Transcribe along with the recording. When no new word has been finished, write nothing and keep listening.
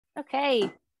Okay,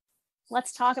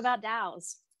 let's talk about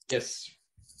DAOs. Yes.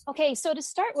 Okay, so to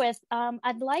start with,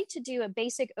 I'd like to do a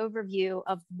basic overview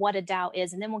of what a DAO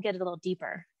is, and then we'll get a little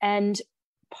deeper. And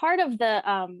part of the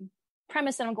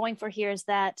premise that I'm going for here is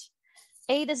that,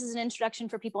 this is an introduction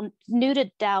for people new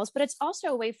to DAOs, but it's also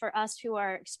a way for us who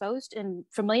are exposed and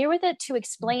familiar with it to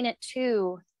explain it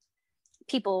to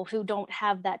people who don't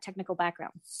have that technical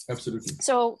background. Absolutely.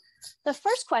 So the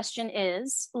first question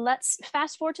is, let's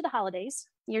fast forward to the holidays.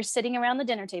 You're sitting around the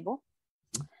dinner table,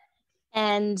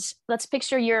 and let's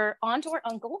picture your aunt or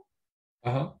uncle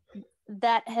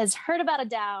that has heard about a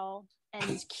DAO and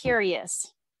is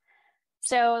curious.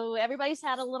 So everybody's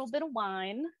had a little bit of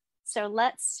wine. So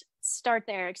let's start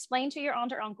there. Explain to your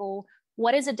aunt or uncle,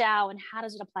 what is a DAO and how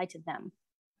does it apply to them?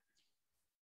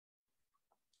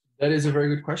 That is a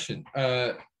very good question.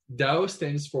 DAO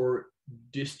stands for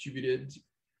Distributed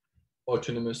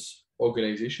Autonomous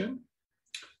Organization,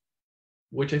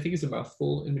 which I think is a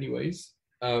mouthful in many ways.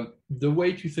 The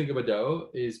way to think of a DAO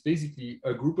is basically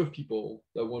a group of people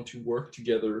that want to work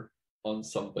together on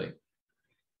something.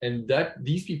 And that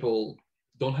these people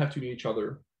don't have to know each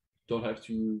other, don't have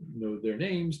to know their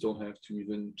names, don't have to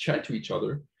even chat to each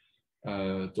other,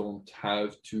 don't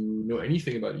have to know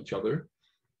anything about each other,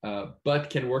 but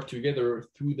can work together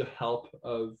through the help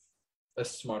of a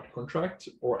smart contract,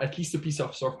 or at least a piece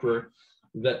of software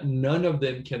that none of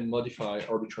them can modify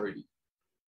arbitrarily.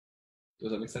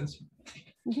 Does that make sense?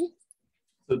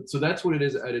 Mm-hmm. So that's what it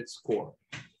is at its core.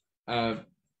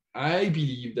 I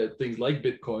believe that things like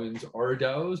Bitcoins are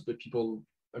DAOs, but people,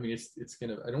 I mean, it's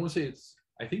kind of, I don't want to say it's,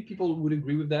 I think people would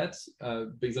agree with that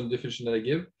based on the definition that I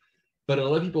give. But a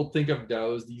lot of people think of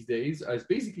DAOs these days as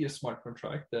basically a smart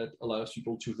contract that allows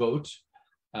people to vote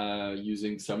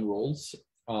using some rules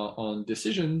on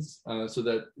decisions so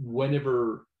that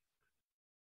whenever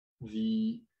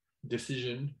the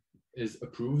decision is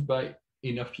approved by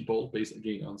enough people based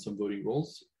again on some voting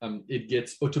rules, it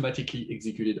gets automatically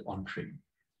executed on chain.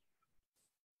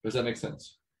 Does that make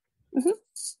sense? Mm-hmm.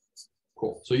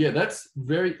 Cool. So yeah, that's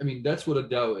what a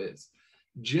DAO is.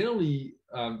 Generally,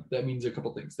 that means a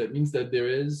couple things. That means that there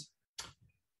is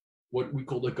what we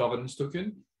call the governance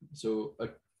token. So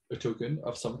a token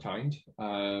of some kind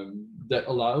that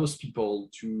allows people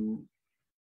to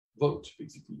vote,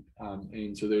 basically.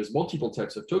 And so there's multiple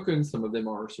types of tokens. Some of them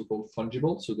are so-called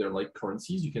fungible. So they're like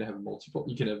currencies. You can have multiple,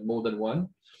 you can have more than one.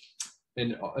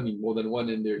 And I mean, more than one,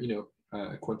 and they're,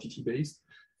 quantity-based.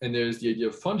 And there's the idea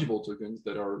of fungible tokens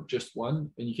that are just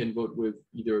one, and you can vote with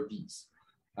either of these.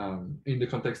 In the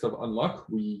context of Unlock,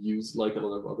 we use, like a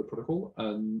lot of other protocol,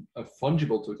 a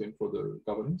fungible token for the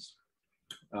governance.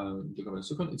 The governance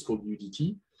token, it's called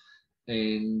UDT.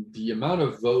 And the amount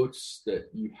of votes that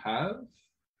you have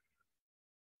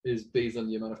is based on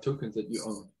the amount of tokens that you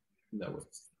own in that way.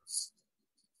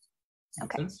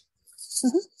 Okay. Make sense?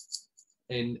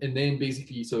 Mm-hmm. And then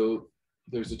basically, so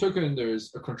there's a token,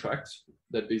 there's a contract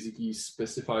that basically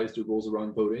specifies the rules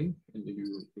around voting, and maybe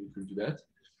we can do that.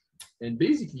 And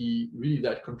basically, really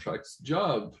that contract's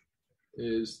job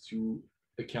is to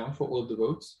account for all of the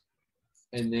votes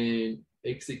and then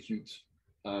execute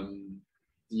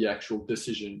the actual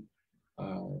decision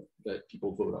that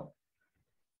people vote on.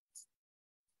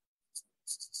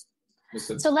 Makes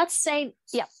sense?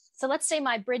 So let's say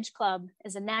my bridge club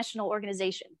is a national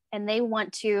organization and they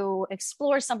want to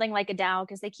explore something like a DAO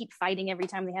because they keep fighting every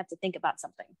time they have to think about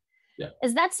something. Yeah.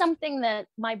 Is that something that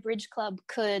my bridge club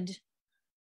could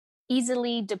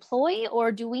easily deploy,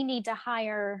 or do we need to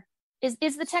hire, is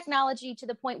the technology to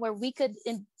the point where we could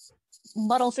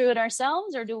muddle through it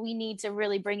ourselves, or do we need to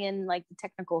really bring in like the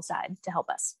technical side to help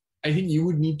us? I think you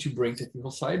would need to bring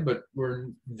technical side, but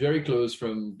we're very close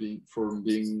from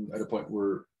being at a point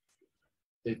where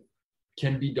it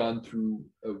can be done through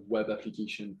a web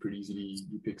application pretty easily.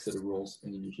 You pick a set of rules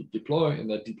and then you hit deploy, and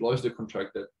that deploys the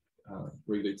contract that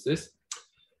regulates this.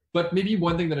 But maybe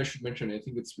one thing that I should mention, I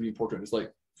think it's really important, is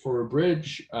like for a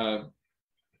bridge,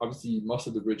 obviously most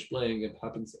of the bridge playing, it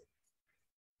happens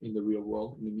in the real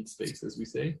world, in the meat space, as we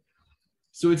say.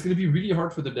 So it's going to be really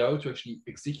hard for the DAO to actually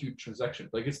execute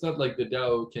transactions. Like, it's not like the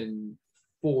DAO can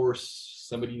force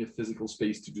somebody in a physical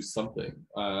space to do something.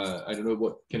 I don't know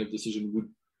what kind of decision would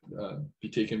be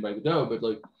taken by the DAO, but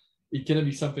like, it cannot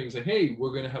be something like, hey,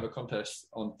 we're going to have a contest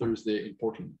on Thursday in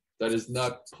Portland. That is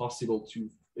not possible to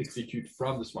execute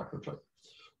from the smart contract.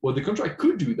 What the contract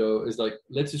could do, though, is like,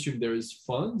 let's assume there is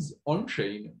funds on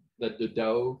chain that the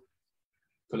DAO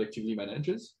collectively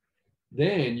manages.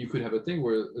 Then you could have a thing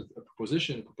where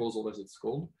a proposal as it's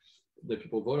called, that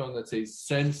people vote on, that says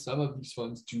send some of these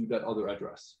funds to that other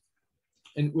address.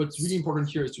 And what's really important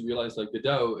here is to realize like the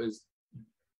DAO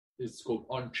it's called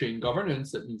on-chain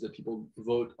governance. That means that people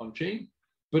vote on-chain,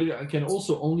 but it can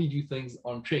also only do things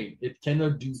on-chain. It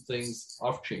cannot do things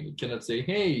off-chain. It cannot say,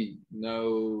 hey,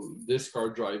 no, this car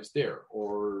drives there,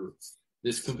 or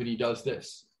this company does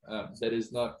this. That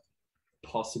is not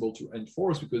possible to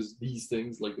enforce because these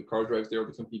things, like the car drives there, or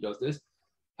the company does this,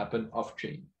 happen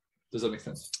off-chain. Does that make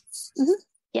sense? Mm-hmm.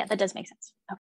 Yeah, that does make sense. Okay.